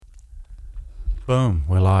Boom,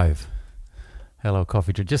 we're live. Hello,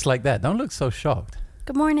 coffee drink. Just like that. Don't look so shocked.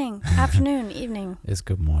 Good morning, afternoon, evening. It's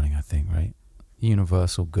good morning, I think, right?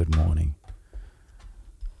 Universal good morning.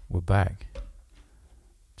 We're back.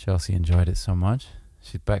 Chelsea enjoyed it so much.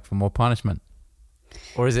 She's back for more punishment.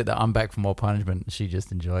 Or is it that I'm back for more punishment and she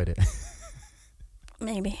just enjoyed it?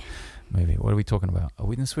 Maybe. Maybe. What are we talking about? Oh,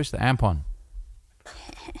 we didn't switch the amp on.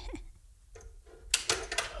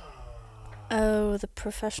 Oh, the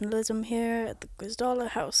professionalism here at the Guizdala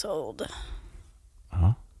household.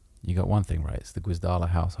 Huh? You got one thing right. It's the Guizdala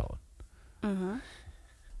household. Mm-hmm.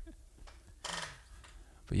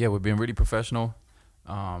 But yeah, we're being really professional.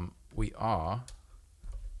 We are.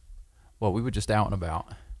 Well, we were just out and about.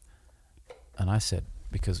 And I said,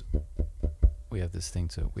 because we have this thing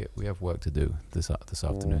to, we have work to do this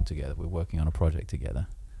afternoon together. We're working on a project together,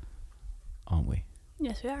 aren't we?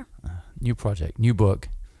 Yes, we are. New project, new book.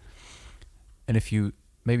 And if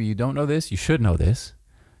maybe you don't know this, you should know this.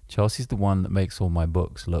 Chelsea's the one that makes all my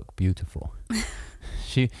books look beautiful.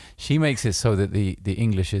 She makes it so that the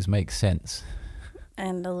Englishes make sense.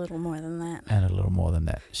 And a little more than that. And a little more than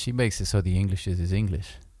that. She makes it so the Englishes is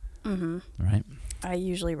English. Mm-hmm. Right? I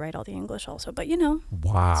usually write all the English also, but you know.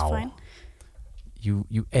 Wow. It's fine. You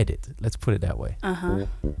edit. Let's put it that way. Uh-huh.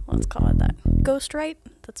 Let's call it that. Ghostwrite?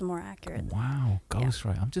 That's more accurate. Wow.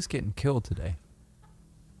 Ghostwrite. I'm just getting killed today.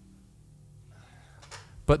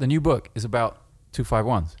 But the new book is about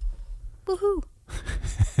 251s. Woohoo.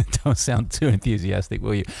 Don't sound too enthusiastic,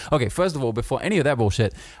 will you? Okay, first of all, before any of that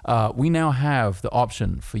bullshit, we now have the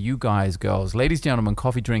option for you guys, girls, ladies, gentlemen,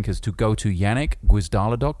 coffee drinkers to go to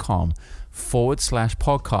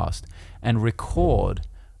yannickguizdala.com/podcast and record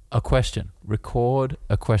a question. Record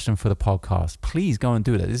a question for the podcast. Please go and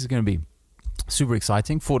do that. This is going to be super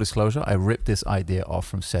exciting. Full disclosure, I ripped this idea off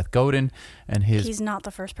from Seth Godin and his... He's not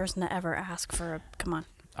the first person to ever ask for a... Come on.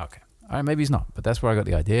 Okay. All right, maybe he's not, but that's where I got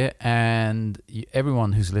the idea. And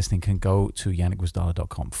everyone who's listening can go to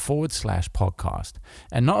yannickguizdala.com/podcast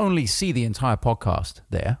and not only see the entire podcast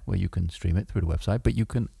there, where you can stream it through the website, but you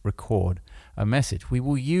can record a message. We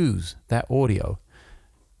will use that audio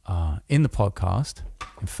in the podcast.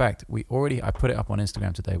 In fact, I put it up on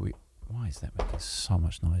Instagram today. Why is that making so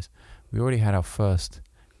much noise? We already had our first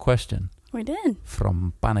question. We did.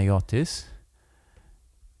 From Panayotis,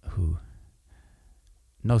 who...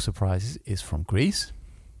 no surprises, is from Greece.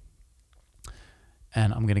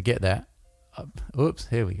 And I'm going to get that up. Oops,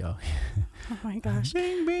 here we go. Oh my gosh.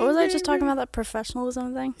 What was I just talking about, that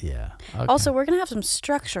professionalism thing? Yeah. Okay. Also, we're going to have some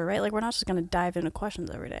structure, right? Like, we're not just going to dive into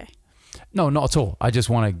questions every day. No, not at all. I just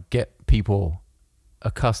want to get people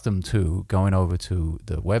accustomed to going over to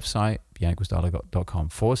the website,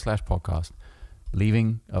 yannickguizdala.com/podcast,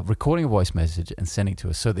 recording a voice message and sending to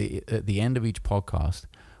us. So at the end of each podcast,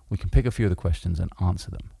 we can pick a few of the questions and answer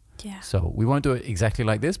them. Yeah. So we won't do it exactly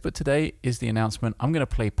like this, but today is the announcement. I'm going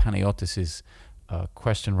to play Panayotis'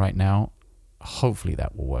 question right now. Hopefully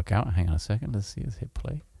that will work out. Hang on a second. Let's see. Let's hit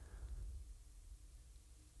play.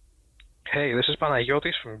 Hey, this is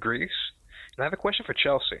Panayotis from Greece, and I have a question for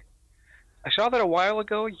Chelsea. I saw that a while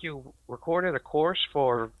ago you recorded a course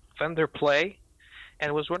for Fender Play,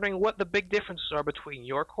 and was wondering what the big differences are between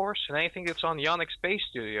your course and anything that's on Yannick's Bass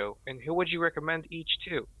Studio, and who would you recommend each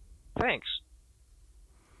to? Thanks.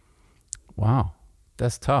 Wow,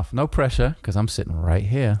 that's tough. No pressure, because I'm sitting right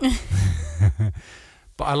here.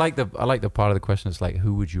 But I like the part of the question that's like,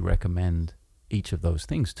 who would you recommend each of those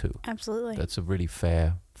things to? Absolutely. That's a really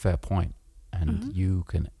fair point, and you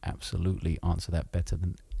can absolutely answer that better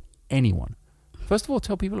than anyone. First of all,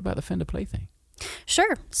 tell people about the Fender Play thing.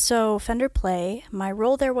 Sure. So Fender Play, my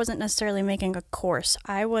role there wasn't necessarily making a course.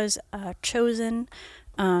 I was chosen.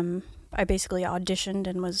 I basically auditioned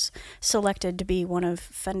and was selected to be one of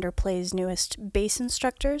Fender Play's newest bass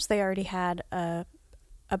instructors. They already had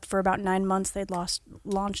for about 9 months, they'd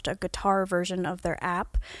launched a guitar version of their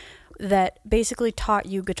app that basically taught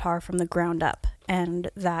you guitar from the ground up, and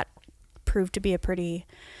that proved to be a pretty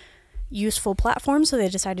useful platform, so they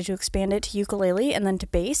decided to expand it to ukulele and then to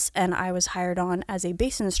bass, and I was hired on as a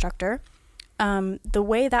bass instructor. The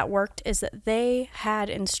way that worked is that they had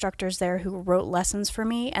instructors there who wrote lessons for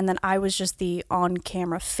me, and then I was just the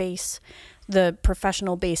on-camera face, the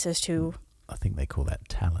professional bassist who... I think they call that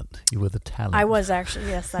talent. You were the talent. I was actually,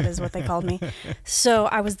 yes, that is what they called me. So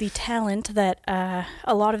I was the talent that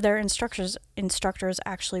a lot of their instructors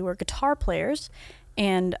actually were guitar players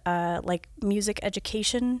and like music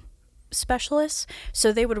education specialists.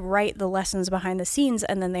 So they would write the lessons behind the scenes,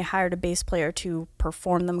 and then they hired a bass player to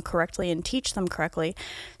perform them correctly and teach them correctly.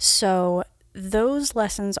 So those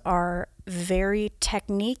lessons are very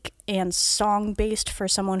technique and song based for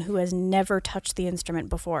someone who has never touched the instrument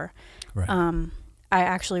before. Right. I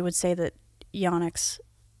actually would say that Yonex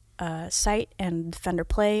Sight and Fender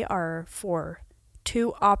Play are for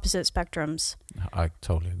two opposite spectrums I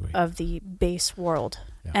totally agree. of the bass world.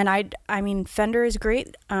 Yeah. And I mean, Fender is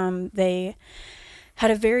great. They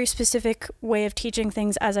had a very specific way of teaching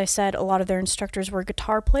things. As I said, a lot of their instructors were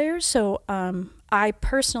guitar players. So I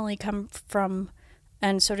personally come from,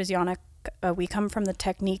 and so does Yannick, we come from the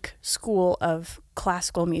technique school of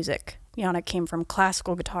classical music. Yannick came from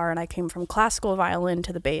classical guitar and I came from classical violin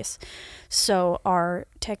to the bass. So our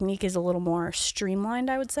technique is a little more streamlined,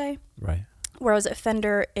 I would say. Right. Whereas at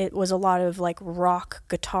Fender, it was a lot of like rock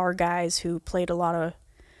guitar guys who played a lot of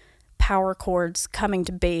power chords coming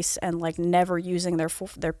to bass and like never using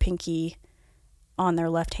their pinky on their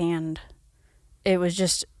left hand. It was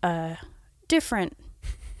just different.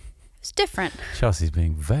 It's different. Chelsea's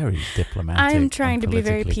being very diplomatic. I'm trying to be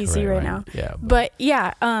very politically PC correct right now. Yeah. But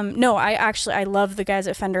yeah, no, I love the guys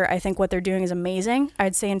at Fender. I think what they're doing is amazing.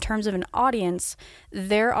 I'd say in terms of an audience,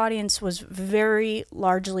 their audience was very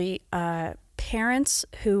largely parents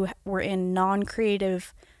who were in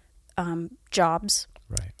non-creative jobs.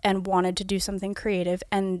 Right. And wanted to do something creative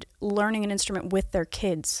and learning an instrument with their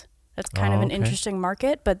kids. That's kind of an okay. interesting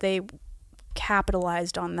market, but they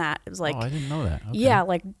capitalized on that. It was like, I didn't know that. Okay. yeah,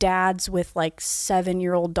 like dads with like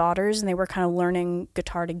 7-year-old daughters, and they were kind of learning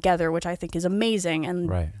guitar together, which I think is amazing. And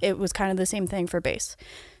Right. it was kind of the same thing for bass.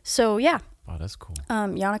 So yeah, Oh, that's cool.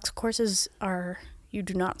 Yannick's courses are, you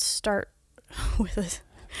do not start with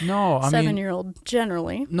a No, I mean, 7-year-old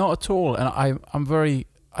generally. not at all. And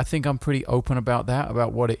I think I'm pretty open about that,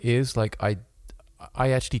 about what it is. Like I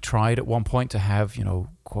actually tried at one point to have,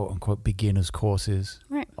 quote unquote beginners courses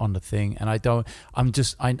Right. on the thing. And I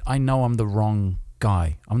know I'm the wrong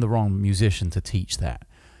guy. I'm the wrong musician to teach that.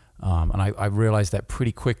 And I realized that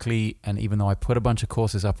pretty quickly. And even though I put a bunch of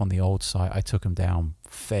courses up on the old site, I took them down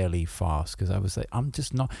fairly fast because I was like,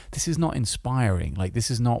 this is not inspiring. Like, this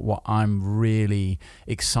is not what I'm really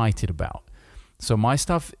excited about. So my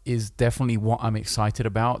stuff is definitely what I'm excited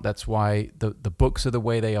about. That's why the books are the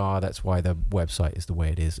way they are. That's why the website is the way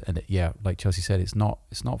it is. And yeah, like Chelsea said, it's not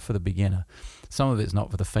for the beginner. Some of it's not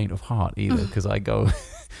for the faint of heart either, because I go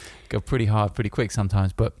pretty hard, pretty quick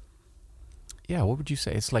sometimes. But yeah, what would you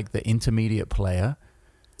say? It's like the intermediate player.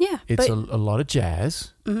 Yeah. It's a lot of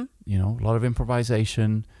jazz, Mhm. a lot of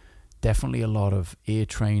improvisation, definitely a lot of ear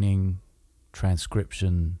training,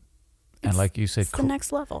 transcription, and like you said, It's the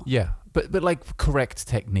next level. yeah, but like correct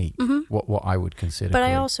technique, what I would consider. But I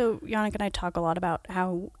correct. also, Yannick and I talk a lot about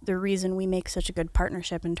how the reason we make such a good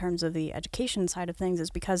partnership in terms of the education side of things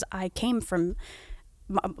is because I came from,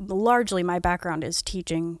 largely my background is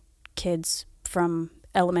teaching kids from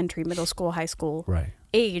elementary, middle school, high school Right.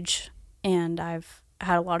 age, and I've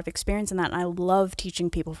had a lot of experience in that, and I love teaching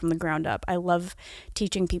people from the ground up. I love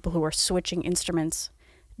teaching people who are switching instruments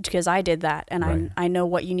because I did that, and Right. I know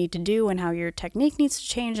what you need to do and how your technique needs to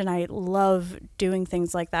change, and I love doing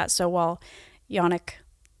things like that. So while Yannick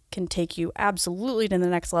can take you absolutely to the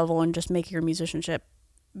next level and just make your musicianship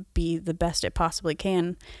be the best it possibly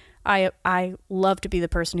can, I love to be the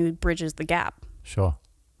person who bridges the gap. Sure.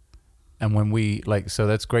 And when so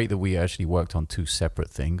that's great that we actually worked on two separate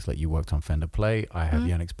things. Like you worked on Fender Play, I have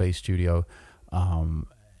Yannick's Bass Studio.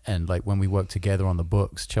 And like when we work together on the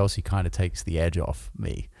books, Chelsea kind of takes the edge off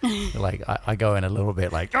me. Like I go in a little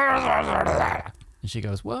bit like, and she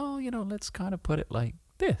goes, well, let's kind of put it like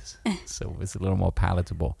this. So it's a little more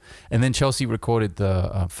palatable. And then Chelsea recorded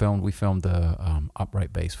we filmed the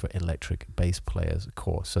upright bass for electric bass players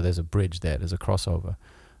course. So there's a bridge there, there's a crossover.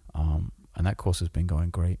 And that course has been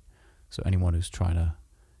going great. So anyone who's trying to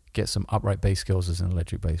get some upright bass skills as an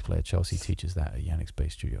electric bass player, Chelsea teaches that at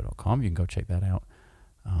yannicksbassstudio.com. You can go check that out.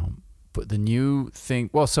 But the new thing,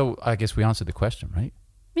 so I guess we answered the question, right?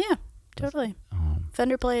 Yeah, totally.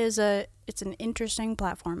 Fender Play it's an interesting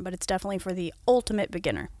platform, but it's definitely for the ultimate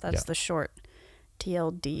beginner. That's the short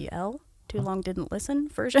TLDL, too long didn't listen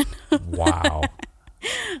version. Wow.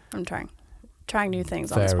 I'm trying new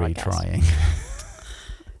things on this podcast. Very trying.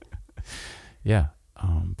 Yeah.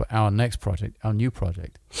 But our new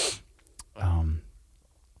project,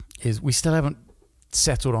 is we still haven't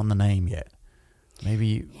settled on the name yet.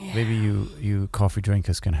 Maybe you coffee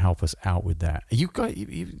drinkers can help us out with that. You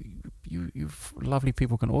lovely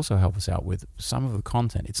people can also help us out with some of the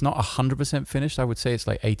content. It's not 100% finished. I would say it's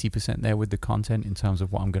like 80% there with the content in terms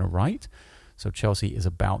of what I'm going to write. So Chelsea is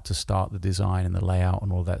about to start the design and the layout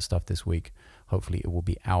and all that stuff this week. Hopefully it will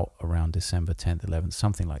be out around December 10th, 11th,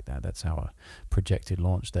 something like that. That's our projected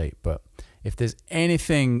launch date. But if there's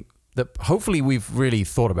anything that hopefully we've really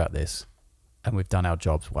thought about this and we've done our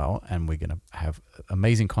jobs well, and we're going to have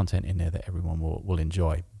amazing content in there that everyone will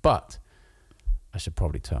enjoy. But I should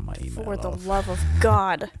probably turn my email For the off. love of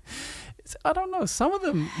God. I don't know. Some of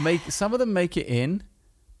them make it in,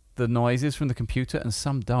 the noises from the computer, and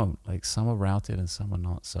some don't. Like some are routed and some are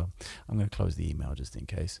not. So I'm going to close the email just in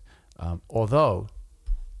case. Although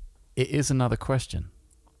it is another question.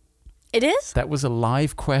 It is? That was a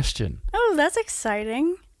live question. Oh, that's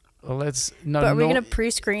exciting. Well, but are we going to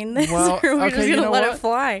pre-screen this, well, or are we okay, just going to let what? it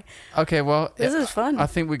fly? Okay, well, This is fun. I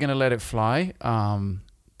think we're going to let it fly.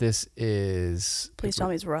 This is. Please tell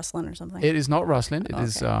me it's rustling or something. It is not rustling. It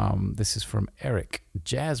is. Okay. This is from Eric,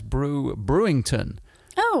 Jazz Brew Brewington.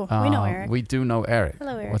 Oh, we know Eric. We do know Eric.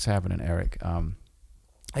 Hello, Eric. What's happening, Eric?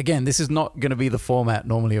 Again, this is not going to be the format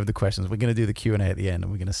normally of the questions. We're going to do the Q&A at the end,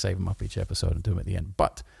 and we're going to save them up each episode and do them at the end.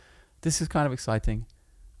 But this is kind of exciting.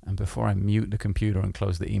 And before I mute the computer and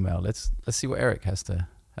close the email, let's see what Eric has to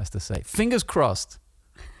say. Fingers crossed.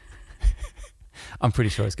 I'm pretty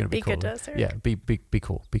sure it's going to be cool. Be good to us, Eric. Yeah, be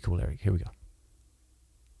cool. Be cool, Eric. Here we go.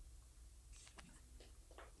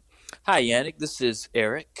 Hi, Yannick. This is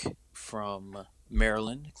Eric from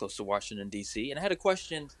Maryland, close to Washington, D.C. And I had a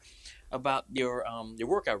question about your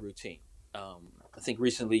workout routine. I think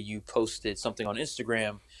recently you posted something on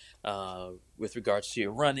Instagram with regards to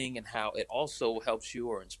your running and how it also helps you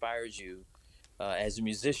or inspires you as a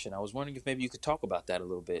musician. I was wondering if maybe you could talk about that a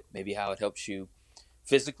little bit, maybe how it helps you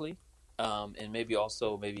physically and maybe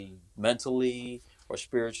also maybe mentally or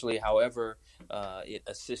spiritually, however it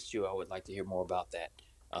assists you. I would like to hear more about that.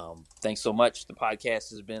 Thanks so much. The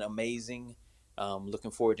podcast has been amazing.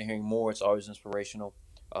 Looking forward to hearing more. It's always inspirational.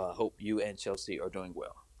 Hope you and Chelsea are doing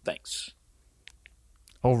well. Thanks.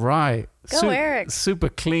 All right. Go, Eric. Super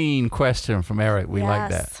clean question from Eric. We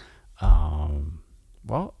like that.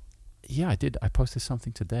 Well, yeah, I did. I posted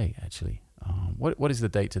something today, actually. What is the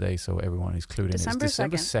date today so everyone is clued in? December It's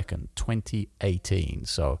December 2nd, 2018.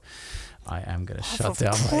 So I am going to shut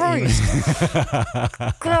down of my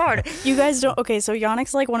email. God, you guys don't. Okay, so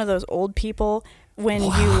Yannick's like one of those old people when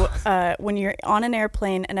you when you're on an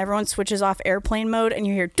airplane and everyone switches off airplane mode and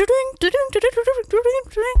you hear doo-ding, doo-ding, doo-ding, doo-ding, doo-ding,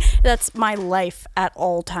 doo-ding. That's my life at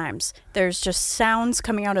all times. There's just sounds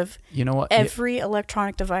coming out of every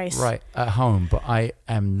electronic device. Right, at home, but I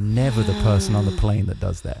am never the person on the plane that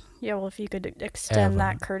does that. Yeah, well, if you could extend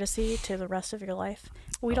that courtesy to the rest of your life,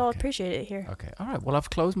 we'd all appreciate it here. Okay, all right. Well,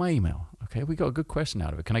 I've closed my email. Okay, we got a good question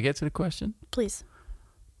out of it. Can I get to the question? Please.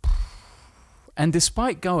 And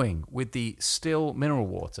despite going with the still mineral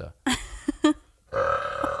water,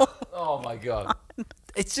 oh my God,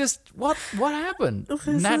 it's just what happened?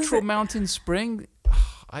 Natural mountain spring.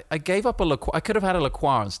 I gave up a La Croix. I could have had a La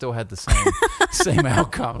Croix and still had the same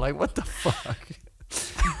outcome. Like, what the fuck?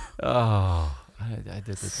 Oh, I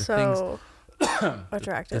did so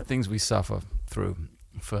attractive. The things we suffer through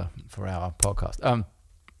for our podcast.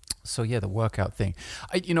 So yeah, the workout thing.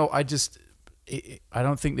 I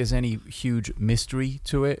don't think there's any huge mystery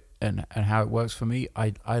to it and how it works for me.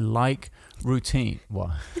 I like routine.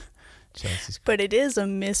 Well, but it is a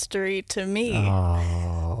mystery to me.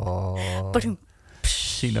 Oh, but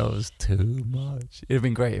she knows too much. It'd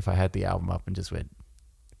been great if I had the album up and just went.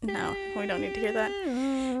 No, we don't need to hear that.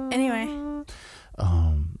 Anyway.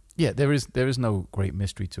 Yeah, there is no great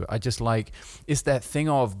mystery to it. I just like, it's that thing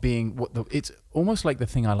of being, it's almost like the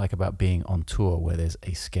thing I like about being on tour where there's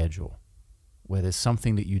a schedule, where there's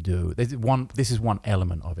something that you do. This is one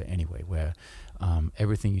element of it anyway, where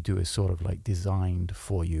everything you do is sort of like designed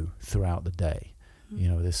for you throughout the day. You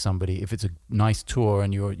know, there's somebody, if it's a nice tour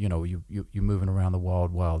and you're moving around the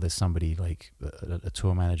wild world, there's somebody like a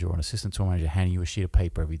tour manager or an assistant tour manager handing you a sheet of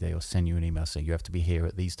paper every day or send you an email saying you have to be here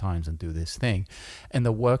at these times and do this thing. And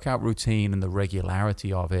the workout routine and the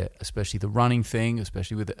regularity of it, especially the running thing,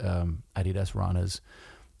 especially with Adidas Runners,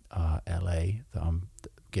 LA, that I'm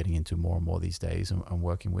getting into more and more these days and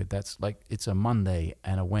working with, that's like, it's a Monday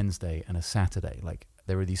and a Wednesday and a Saturday. Like,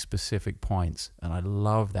 there are these specific points, and I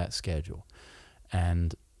love that schedule.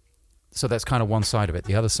 And so that's kind of one side of it.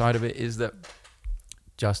 The other side of it is that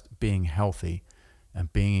just being healthy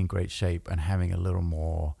and being in great shape and having a little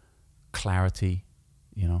more clarity,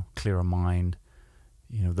 clearer mind,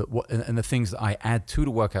 and the things that I add to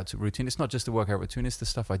the workout routine. It's not just the workout routine, it's the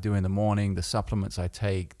stuff I do in the morning, the supplements I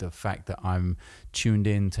take, the fact that I'm tuned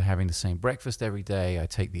in to having the same breakfast every day. I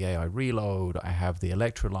take the AI Reload, I have the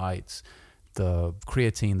electrolytes, the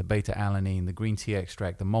creatine, the beta-alanine, the green tea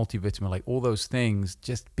extract, the multivitamin, like all those things,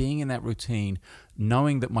 just being in that routine,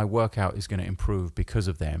 knowing that my workout is going to improve because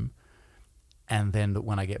of them. And then that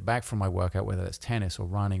when I get back from my workout, whether it's tennis or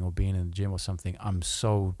running or being in the gym or something, I'm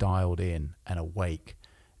so dialed in and awake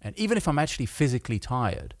And even if I'm actually physically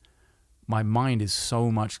tired, my mind is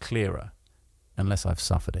so much clearer, unless I've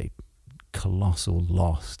suffered a colossal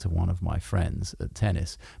loss to one of my friends at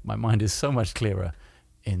tennis. My mind is so much clearer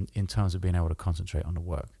in terms of being able to concentrate on the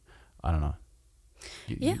work. I don't know.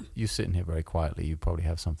 You sitting here very quietly, you probably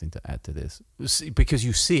have something to add to this, because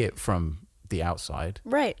you see it from the outside.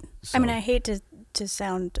 Right. So, I mean, I hate to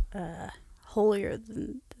sound holier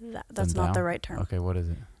than that. That's not the right term. Okay, what is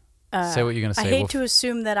it? Say what you're going to say. I hate to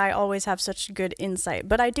assume that I always have such good insight,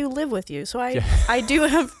 but I do live with you, so I do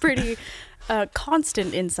have pretty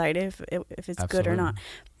constant insight if it's Absolutely. good or not.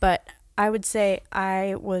 But I would say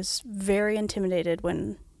I was very intimidated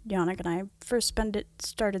when Yannick and I first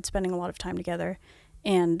started spending a lot of time together,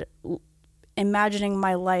 and imagining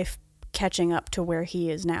my life catching up to where he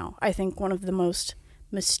is now. I think one of the most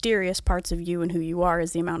mysterious parts of you and who you are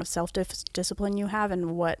is the amount of self-discipline you have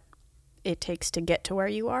and what it takes to get to where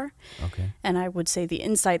you are. Okay. And I would say the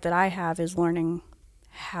insight that I have is learning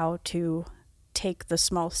how to take the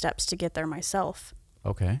small steps to get there myself.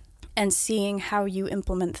 Okay. And seeing how you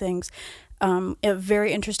implement things. A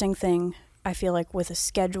very interesting thing, I feel like, with a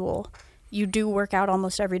schedule, you do work out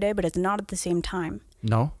almost every day, but it's not at the same time.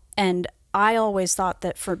 No. And I always thought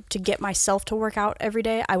that to get myself to work out every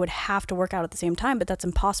day, I would have to work out at the same time, but that's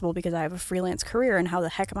impossible because I have a freelance career, and how the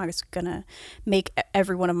heck am I going to make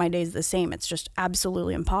every one of my days the same? It's just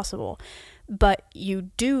absolutely impossible. But you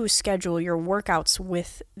do schedule your workouts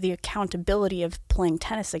with the accountability of playing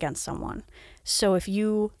tennis against someone. So if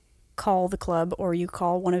you call the club or you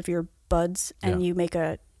call one of your buds and you make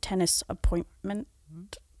a tennis appointment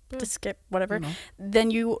to skip whatever,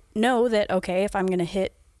 then you know that, okay, if I'm going to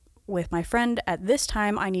hit with my friend at this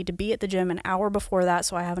time, I need to be at the gym an hour before that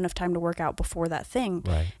so I have enough time to work out before that thing.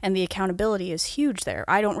 Right. And the accountability is huge there.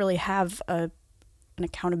 I don't really have an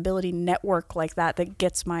accountability network like that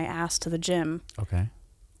gets my ass to the gym. Okay.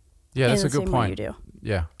 Yeah, that's a good point. You do.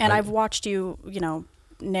 Yeah. And I've watched you,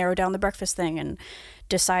 narrow down the breakfast thing and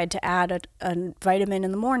decide to add a vitamin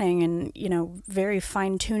in the morning, and very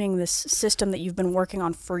fine-tuning this system that you've been working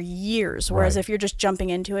on for years, whereas if you're just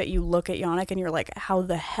jumping into it, you look at Yannick and you're like, how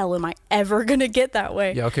the hell am I ever gonna get that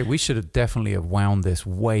way? Yeah, okay, we should have definitely wound this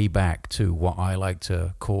way back to what I like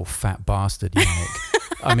to call fat bastard Yannick.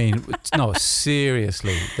 I mean, no,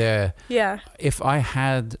 seriously, if I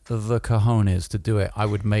had the cojones to do it, I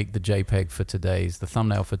would make the JPEG for the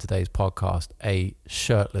thumbnail for today's podcast, a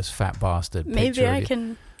shirtless fat bastard. Maybe I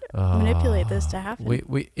can manipulate this to happen.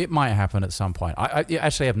 It might happen at some point. I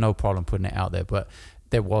actually have no problem putting it out there, but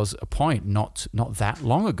there was a point not that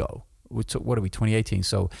long ago. We took, 2018?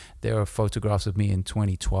 So there are photographs of me in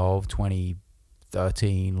 2012, 2013,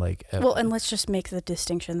 well, and let's just make the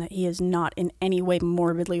distinction that he is not in any way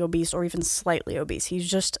morbidly obese or even slightly obese.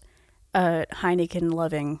 He's just a Heineken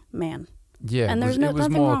loving man. Yeah, and it was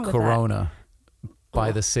nothing more wrong with Corona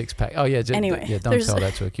by the six pack. Oh yeah, anyway, don't tell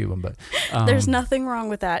that to a Cuban, but there's nothing wrong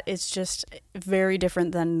with that. It's just very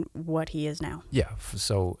different than what he is now. Yeah.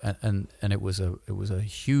 So and it was a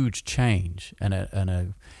huge change,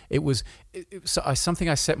 and it was something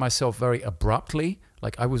I set myself very abruptly.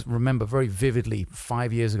 Like I remember very vividly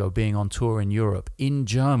 5 years ago being on tour in Europe, in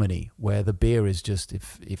Germany, where the beer is just,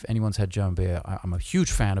 if anyone's had German beer, I'm a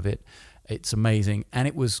huge fan of it. It's amazing. And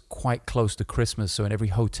it was quite close to Christmas. So in every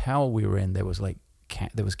hotel we were in, there was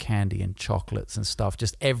there was candy and chocolates and stuff.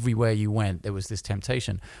 Just everywhere you went, there was this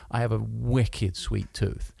temptation. I have a wicked sweet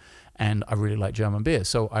tooth, and I really like German beer.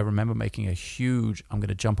 So I remember making a huge, I'm going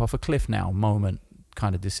to jump off a cliff now moment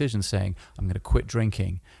kind of decision, saying I'm going to quit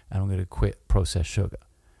drinking and I'm going to quit processed sugar.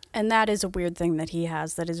 And that is a weird thing that he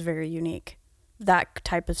has that is very unique. That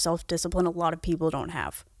type of self-discipline a lot of people don't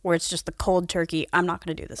have, where it's just the cold turkey, I'm not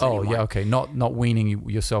going to do this anymore. Oh, yeah, okay. Not weaning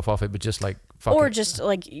yourself off it, but just fuck or it. Just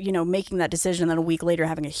making that decision and then a week later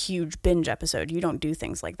having a huge binge episode. You don't do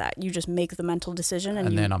things like that. You just make the mental decision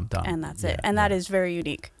and then I'm done. And that's it. And that is very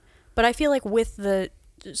unique. But I feel like with the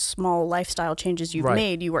small lifestyle changes you've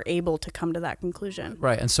made, you were able to come to that conclusion.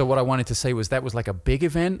 Right. And so what I wanted to say was that was like a big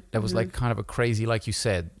event. That was like kind of a crazy, like you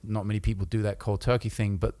said, not many people do that cold turkey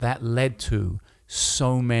thing, but that led to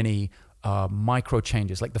so many micro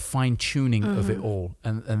changes, like the fine tuning of it all.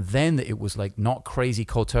 And then it was like not crazy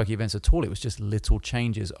cold turkey events at all. It was just little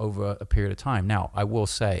changes over a period of time. Now, I will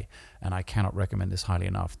say, and I cannot recommend this highly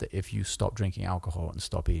enough, that if you stop drinking alcohol and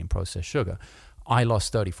stop eating processed sugar, I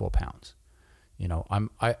lost 34 pounds.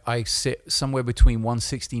 I sit somewhere between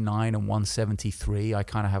 169 and 173. I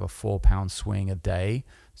kind of have a 4-pound swing a day.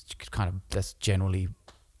 That's generally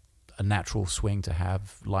a natural swing to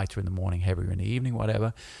have, lighter in the morning, heavier in the evening,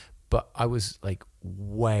 whatever. But I was like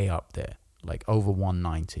way up there, like over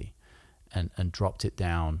 190, and dropped it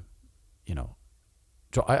down,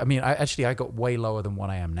 I got way lower than what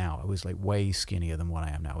I am now. I was like way skinnier than what I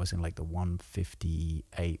am now. I was in like the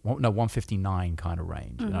 159 kind of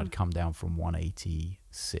range. And I'd come down from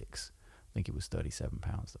 186. I think it was 37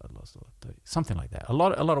 pounds that I'd lost, or 30, something like that. A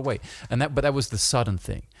lot of weight. But that was the sudden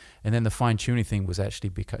thing. And then the fine tuning thing was actually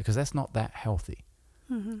because that's not that healthy.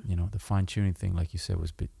 You know, the fine tuning thing, like you said,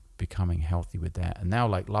 was becoming healthy with that. And now,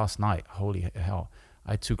 like last night, holy hell,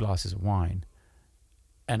 I had 2 glasses of wine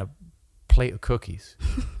and a plate of cookies.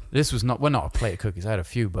 This was not a plate of cookies. I had a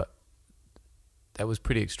few, but that was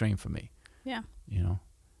pretty extreme for me. Yeah. You know,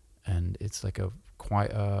 and it's like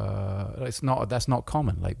that's not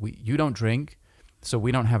common. Like you don't drink, so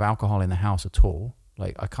we don't have alcohol in the house at all.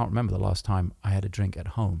 Like I can't remember the last time I had a drink at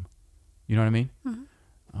home. You know what I mean?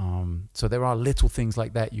 So there are little things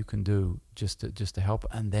like that you can do just to help.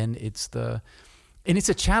 And then it's a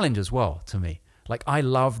challenge as well to me. Like I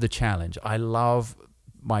love the challenge. I love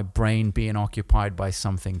my brain being occupied by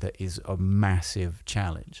something that is a massive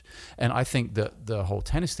challenge. And I think that the whole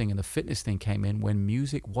tennis thing and the fitness thing came in when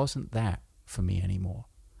music wasn't that for me anymore.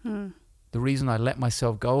 The reason I let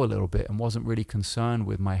myself go a little bit and wasn't really concerned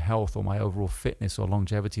with my health or my overall fitness or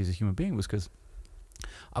longevity as a human being was because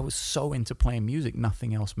I was so into playing music,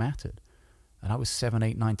 nothing else mattered. And I was 7,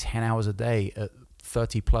 8, 9, 10 hours a day at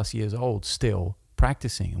 30 plus years old, still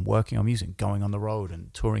practicing and working on music, going on the road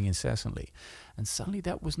and touring incessantly. And suddenly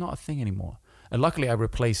that was not a thing anymore. And luckily I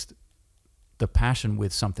replaced the passion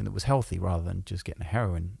with something that was healthy rather than just getting a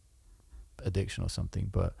heroin addiction or something.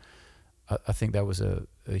 But I think that was a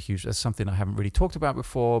huge, that's something I haven't really talked about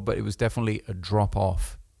before, but it was definitely a drop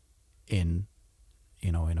off in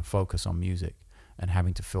a focus on music and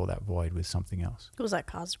having to fill that void with something else. Was that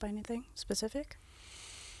caused by anything specific?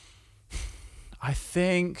 I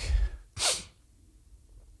think,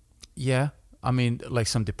 yeah. I mean, like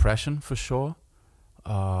some depression for sure.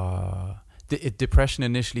 Depression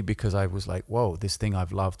initially because I was like, whoa, this thing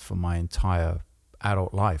I've loved for my entire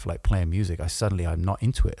adult life, like playing music, I'm not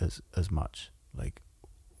into it as much. Like,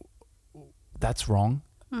 that's wrong.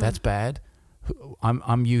 That's bad.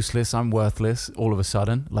 I'm useless. I'm worthless all of a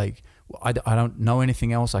sudden. Like, I don't know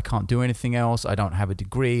anything else. I can't do anything else. I don't have a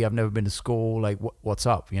degree. I've never been to school. Like, what's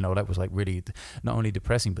up? You know, that was like really not only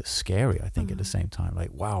depressing, but scary, I think, at the same time.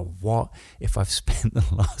 Like, wow, what if I've spent the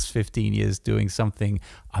last 15 years doing something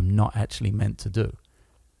I'm not actually meant to do?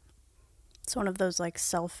 It's one of those like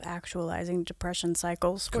self-actualizing depression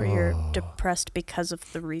cycles where you're depressed because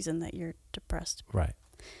of the reason that you're depressed. Right.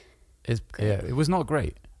 It was not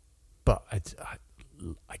great. But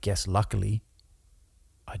I guess luckily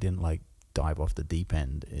I didn't like dive off the deep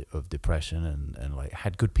end of depression and like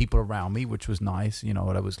had good people around me, which was nice. You know,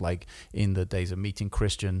 I was like in the days of meeting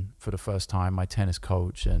Christian for the first time, my tennis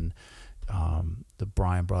coach, and the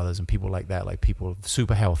Bryan brothers and people like that, like people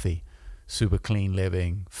super healthy, super clean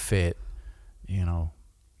living, fit, you know.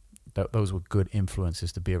 Those were good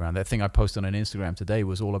influences to be around. That thing I posted on Instagram today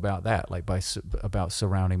was all about that, like about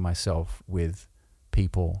surrounding myself with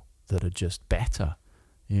people that are just better,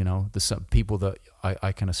 you know, the some people that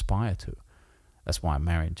I can aspire to. That's why I'm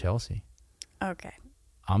marrying Chelsea. Okay.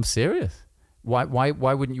 I'm serious. Why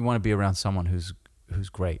wouldn't you want to be around someone who's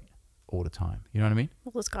great all the time? You know what I mean?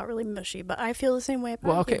 Well, it's got really mushy, but I feel the same way about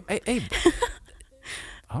Well, okay. you. Hey,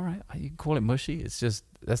 all right, you can call it mushy. It's just,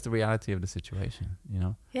 that's the reality of the situation, you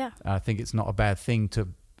know? Yeah. I think it's not a bad thing to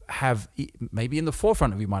have maybe in the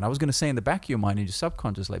forefront of your mind. I was going to say in the back of your mind, in your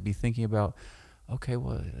subconscious, like be thinking about, okay,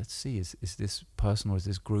 well, let's see, is this person or is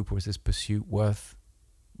this group or is this pursuit worth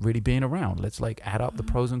really being around? Let's like add up the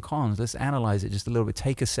pros and cons. Let's analyze it just a little bit.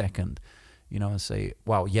 Take a second, you know, and say,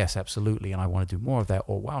 wow, yes, absolutely, and I want to do more of that.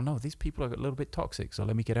 Or, wow, no, these people are a little bit toxic, so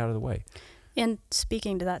let me get out of the way. And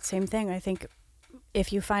speaking to that same thing, I think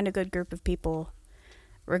if you find a good group of people,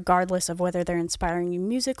 regardless of whether they're inspiring you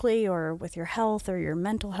musically or with your health or your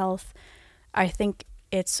mental health, I think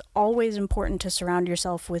it's always important to surround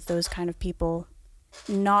yourself with those kind of people,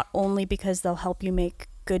 not only because they'll help you make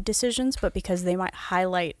good decisions, but because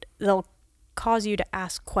they'll cause you to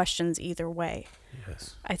ask questions either way.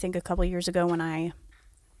 Yes. I think a couple years ago when I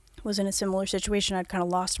was in a similar situation, I'd kind of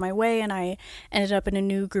lost my way and I ended up in a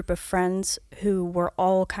new group of friends who were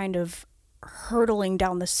all kind of hurtling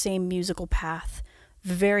down the same musical path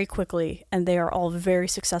very quickly, and they are all very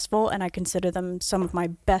successful, and I consider them some of my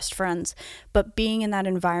best friends. But being in that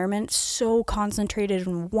environment, so concentrated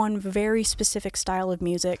in one very specific style of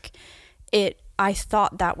music, I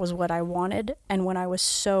thought that was what I wanted, and when I was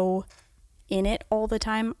so in it all the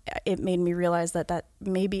time, it made me realize that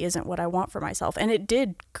maybe isn't what I want for myself. And it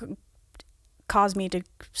did cause me to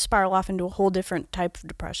spiral off into a whole different type of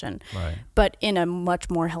depression, right? But in a much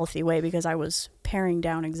more healthy way, because I was paring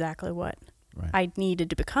down exactly what Right. I needed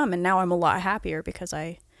to become. And now I'm a lot happier because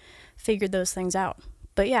I figured those things out.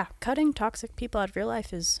 But yeah, cutting toxic people out of your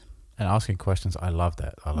life is... And asking questions, I love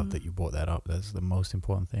that. I love that you brought that up. That's the most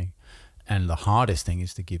important thing. And the hardest thing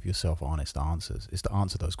is to give yourself honest answers, is to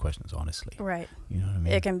answer those questions honestly. Right. You know what I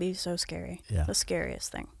mean? It can be so scary. Yeah. The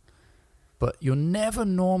scariest thing. But you're never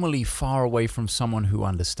normally far away from someone who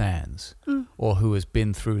understands or who has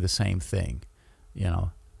been through the same thing, you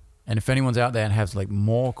know. And if anyone's out there and has like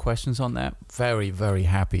more questions on that, very, very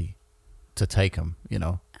happy to take them, you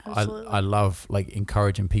know. Absolutely. I love like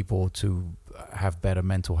encouraging people to have better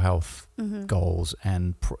mental health goals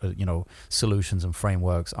and, you know, solutions and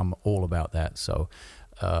frameworks. I'm all about that. So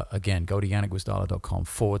again, go to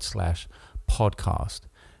yannickwisdala.com/podcast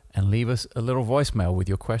and leave us a little voicemail with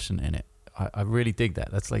your question in it. I really dig that.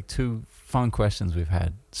 That's like 2 fun questions we've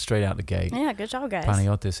had straight out the gate. Yeah, good job, guys.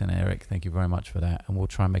 Panagiotis and Eric, thank you very much for that. And we'll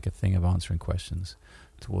try and make a thing of answering questions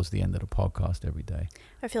towards the end of the podcast every day.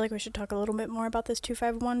 I feel like we should talk a little bit more about this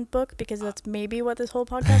 251 book because that's maybe what this whole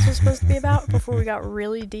podcast was supposed to be about before we got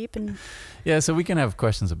really deep. And yeah, so we can have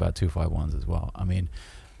questions about 251s as well. I mean,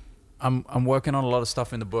 I'm working on a lot of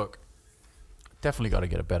stuff in the book. Definitely got to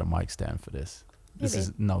get a better mic stand for this. This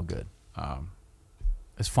is no good.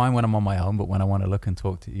 It's fine when I'm on my own, but when I want to look and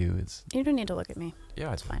talk to you, it's... You don't need to look at me.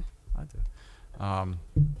 Yeah, It's fine. I do.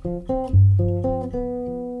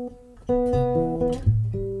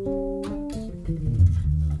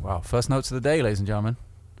 Wow, first notes of the day, ladies and gentlemen.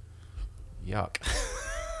 Yuck.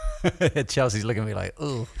 Chelsea's looking at me like,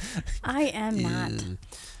 ooh. I am not.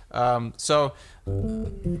 So...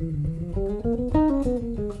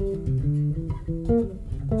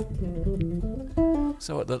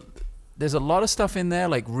 there's a lot of stuff in there,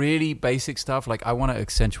 like really basic stuff. Like I want to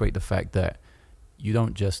accentuate the fact that you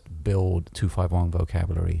don't just build 251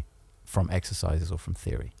 vocabulary from exercises or from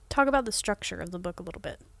theory. Talk about the structure of the book a little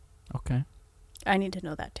bit. Okay. I need to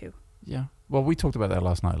know that too. Yeah. Well, we talked about that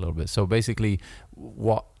last night a little bit. So basically,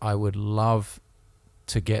 what I would love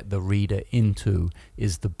to get the reader into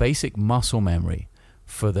is the basic muscle memory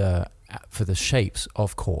for the shapes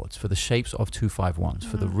of chords, for the shapes of 251s,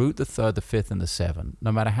 for the root, the third, the fifth, and the 7.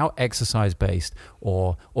 No matter how exercise-based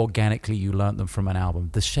or organically you learnt them from an album,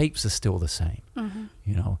 the shapes are still the same.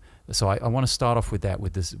 You know. So I want to start off with that,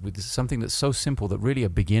 with this something that's so simple that really a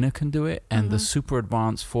beginner can do it, and the super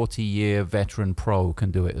advanced 40-year veteran pro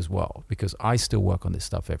can do it as well. Because I still work on this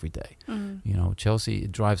stuff every day. You know, Chelsea,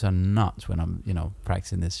 it drives her nuts when I'm, you know,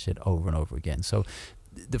 practicing this shit over and over again. So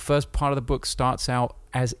the first part of the book starts out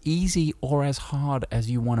as easy or as hard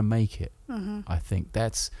as you want to make it. I think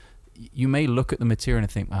that's, you may look at the material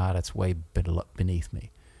and think, that's way beneath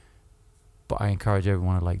me. But I encourage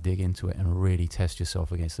everyone to like dig into it and really test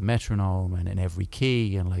yourself against the metronome and in every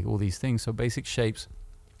key and like all these things. So basic shapes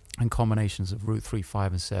and combinations of root 3,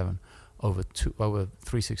 5, and 7 over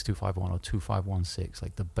 36251 or 2516,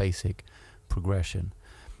 like the basic progression.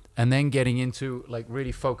 And then getting into like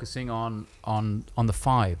really focusing on the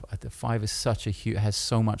 5. The 5 is such a huge, has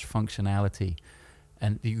so much functionality,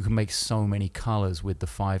 and you can make so many colors with the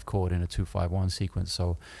 5 chord in a 251 sequence.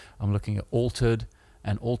 So I'm looking at altered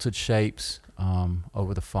shapes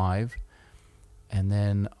over the 5, and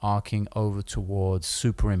then arcing over towards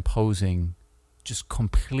superimposing just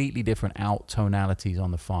completely different out tonalities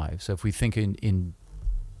on the 5. So if we think in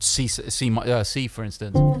C for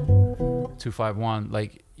instance, 251,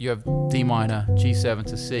 like you have D minor, G7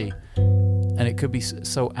 to C, and it could be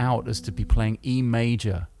so out as to be playing E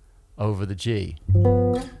major over the G.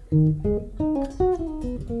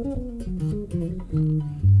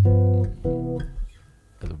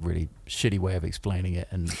 That's a really shitty way of explaining it,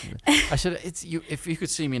 and I should. It's you. If you could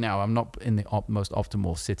see me now, I'm not in the most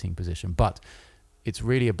optimal sitting position, but it's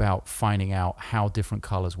really about finding out how different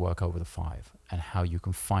colors work over the 5 and how you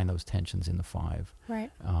can find those tensions in the 5.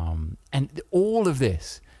 Right. And all of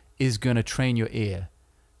this is going to train your ear.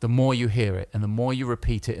 The more you hear it and the more you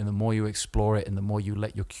repeat it and the more you explore it and the more you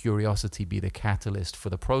let your curiosity be the catalyst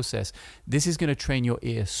for the process, this is going to train your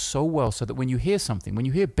ear so well so that when you hear something, when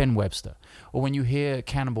you hear Ben Webster or when you hear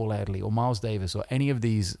Cannonball Adderley or Miles Davis or any of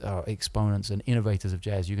these exponents and innovators of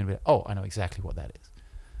jazz, you're going to be like, oh, I know exactly what that is.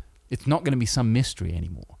 It's not going to be some mystery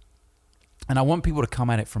anymore. And I want people to come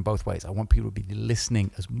at it from both ways. I want people to be listening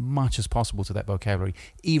as much as possible to that vocabulary,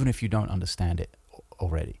 even if you don't understand it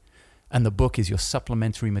already. And the book is your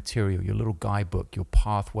supplementary material, your little guidebook, your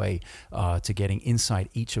pathway to getting inside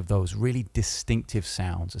each of those really distinctive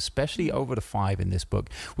sounds, especially over the 5 in this book.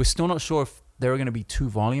 We're still not sure if there are going to be 2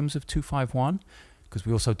 volumes of 251, because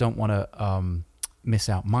we also don't want to miss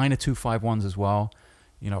out minor 251s as well.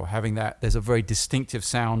 You know, having that, there's a very distinctive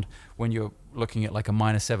sound when you're looking at like a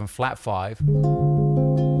minor 7 flat 5.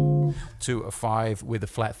 to a 5 with a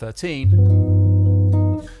flat 13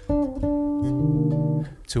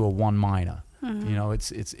 to a 1 minor. You know,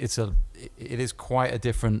 it is quite a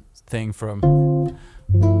different thing from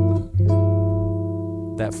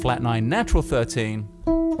that flat 9 natural 13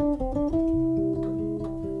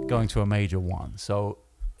 going to a major 1. So,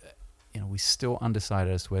 you know, we still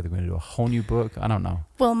undecided as to whether we're going to do a whole new book. I don't know.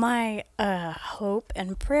 Well, my hope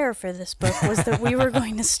and prayer for this book was that we were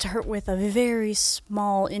going to start with a very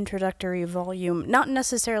small introductory volume, not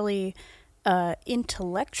necessarily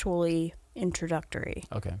intellectually introductory.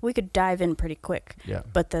 Okay. We could dive in pretty quick. Yeah.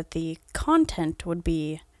 But that the content would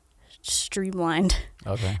be streamlined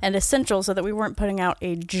and essential, so that we weren't putting out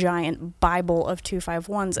a giant Bible of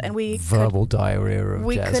 251s, and we verbal diarrhea of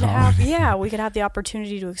we jazz could harmony. have we could have the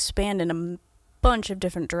opportunity to expand in a bunch of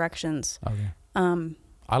different directions.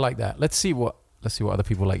 I like that. Let's see what other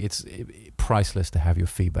people like. It's priceless to have your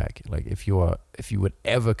feedback. Like if you would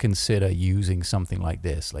ever consider using something like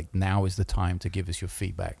this, like now is the time to give us your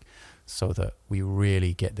feedback, so that we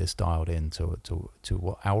really get this dialed in to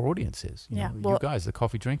what our audience is. You know, you guys, the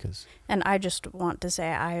coffee drinkers. And I just want to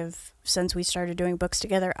say, since we started doing books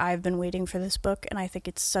together, I've been waiting for this book, and I think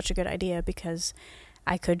it's such a good idea, because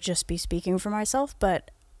I could just be speaking for myself,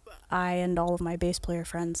 but I and all of my bass player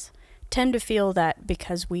friends tend to feel that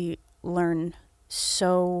because we learn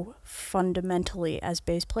so fundamentally as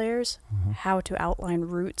bass players how to outline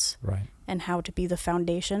roots and how to be the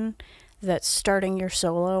foundation, that starting your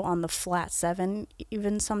solo on the flat 7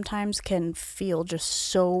 even sometimes can feel just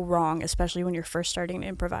so wrong, especially when you're first starting to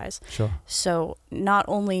improvise. Sure. So not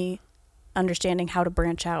only understanding how to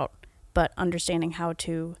branch out, but understanding how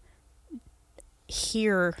to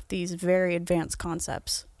hear these very advanced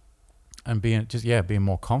concepts. And being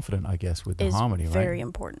more confident, I guess, with the harmony, right? Is very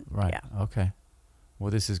important. Right. Yeah. Okay.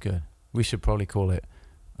 Well, this is good. We should probably call it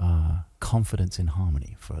confidence in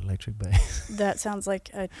harmony for electric bass. That sounds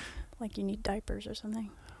like you need diapers or something.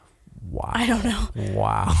 Wow. I don't know.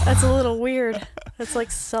 Wow. That's a little weird. That's like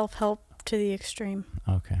self-help to the extreme.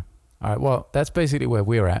 Okay. All right. Well, that's basically where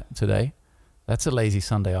we're at today. That's a lazy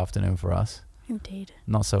Sunday afternoon for us. Indeed.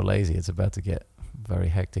 Not so lazy. It's about to get very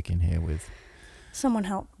hectic in here with someone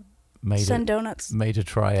help. Major, send donuts. Major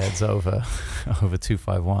triads over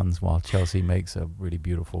 251s, while Chelsea makes a really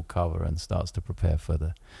beautiful cover and starts to prepare for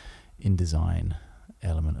the InDesign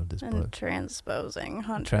element of this book. Transposing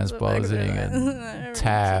and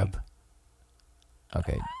tab.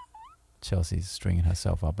 Okay. Chelsea's stringing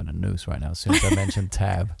herself up in a noose right now as soon as I mentioned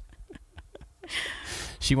tab.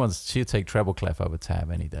 She'll take treble clef over tab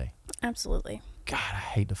any day. Absolutely. God, I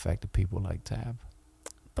hate the fact that people like tab.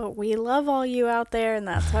 But we love all you out there, and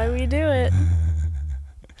that's why we do it.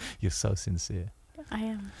 You're so sincere. I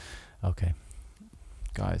am. Okay.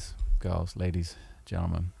 Guys, girls, ladies,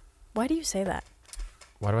 gentlemen. Why do you say that?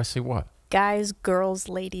 Why do I say what? Guys, girls,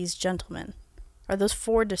 ladies, gentlemen. Are those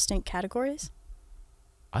 4 distinct categories?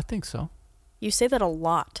 I think so. You say that a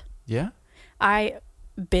lot. Yeah? I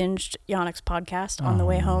binged Yannick's podcast on the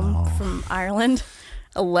way home from Ireland.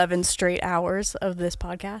 11 straight hours of this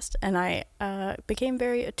podcast, and I became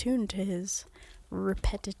very attuned to his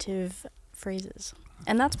repetitive phrases.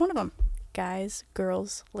 And that's one of them. Guys,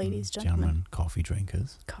 girls, ladies, gentlemen. Coffee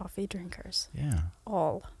drinkers. Coffee drinkers. Yeah.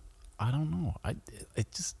 All. I don't know.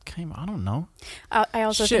 It just came. I don't know. I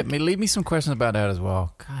also leave me some questions about that as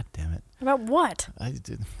well. God damn it. About what?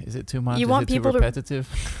 Is it too much? You want people too repetitive?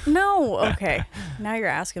 No. Okay. Now you're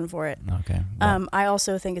asking for it. Okay. Well. I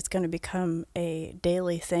also think it's going to become a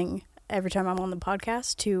daily thing every time I'm on the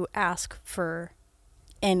podcast to ask for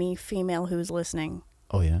any female who's listening.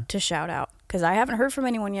 Oh yeah. To shout out, because I haven't heard from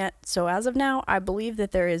anyone yet. So as of now, I believe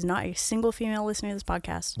that there is not a single female listening to this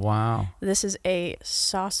podcast. Wow. This is a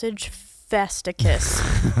sausage festicus.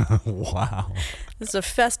 Wow. This is a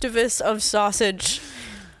festivus of sausage.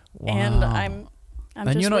 Wow. And I'm and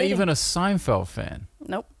just you're not waiting. even a Seinfeld fan.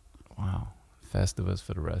 Nope. Wow. Festivus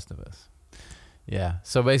for the rest of us. Yeah.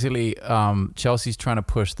 So basically, Chelsea's trying to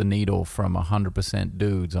push the needle from 100%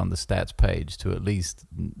 dudes on the stats page to at least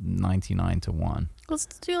 99 to 1. Let's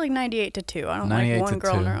do like 98 to 2. I don't like one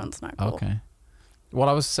girl on her own. It's not cool. Okay. Well,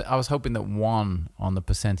 I was hoping that 1 on the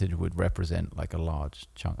percentage would represent like a large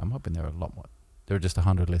chunk. I'm hoping there are a lot more. There are just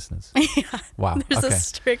 100 listeners. Yeah. Wow. There's a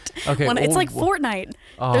strict one. Oh, it's like Fortnite.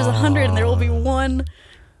 There's 100 and there will be 1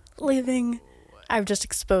 living. I've just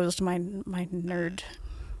exposed my nerd.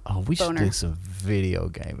 Oh, we should boner. do some video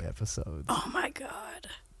game episodes. Oh my god.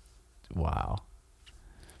 Wow.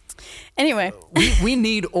 Anyway. We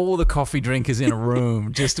need all the coffee drinkers in a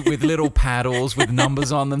room, just with little paddles with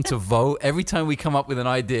numbers on them to vote. Every time we come up with an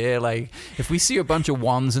idea, like if we see a bunch of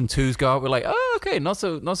 1s and 2s go up, we're like, oh, okay, not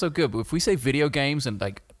so good. But if we say video games and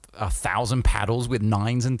like 1,000 paddles with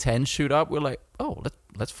 9s and 10s shoot up, we're like, oh,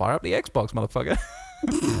 let's fire up the Xbox, motherfucker.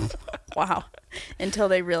 Wow. Until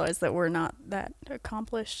they realize that we're not that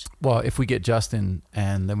accomplished. Well, if we get Justin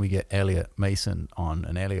and then we get Elliot Mason on,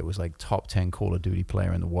 and Elliot was like top 10 Call of Duty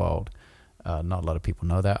player in the world. Not a lot of people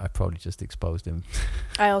know that. I probably just exposed him.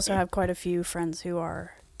 I also have quite a few friends who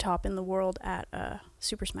are top in the world at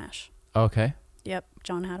Super Smash. Okay. Yep,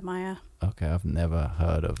 John Hadamaya. Okay, I've never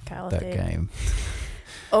heard of Kyle that Dave. game.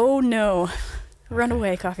 Oh no. Run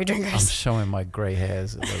away, coffee drinkers. I'm showing my gray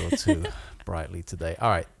hairs a little too brightly today. All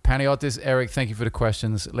right, Paniotis, Eric, thank you for the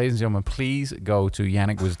questions. Ladies and gentlemen, please go to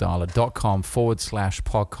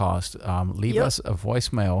yannickwisdala.com/podcast. Leave us a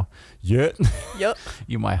voicemail. Yep.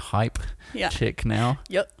 You my hype chick now.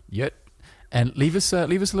 Yep. And leave us a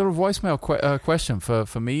little voicemail question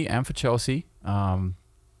for me and for Chelsea.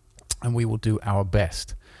 And we will do our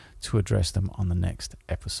best to address them on the next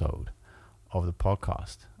episode of the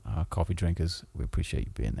podcast. Coffee drinkers, we appreciate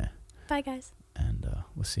you being there. Bye, guys. And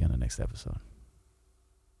we'll see you on the next episode.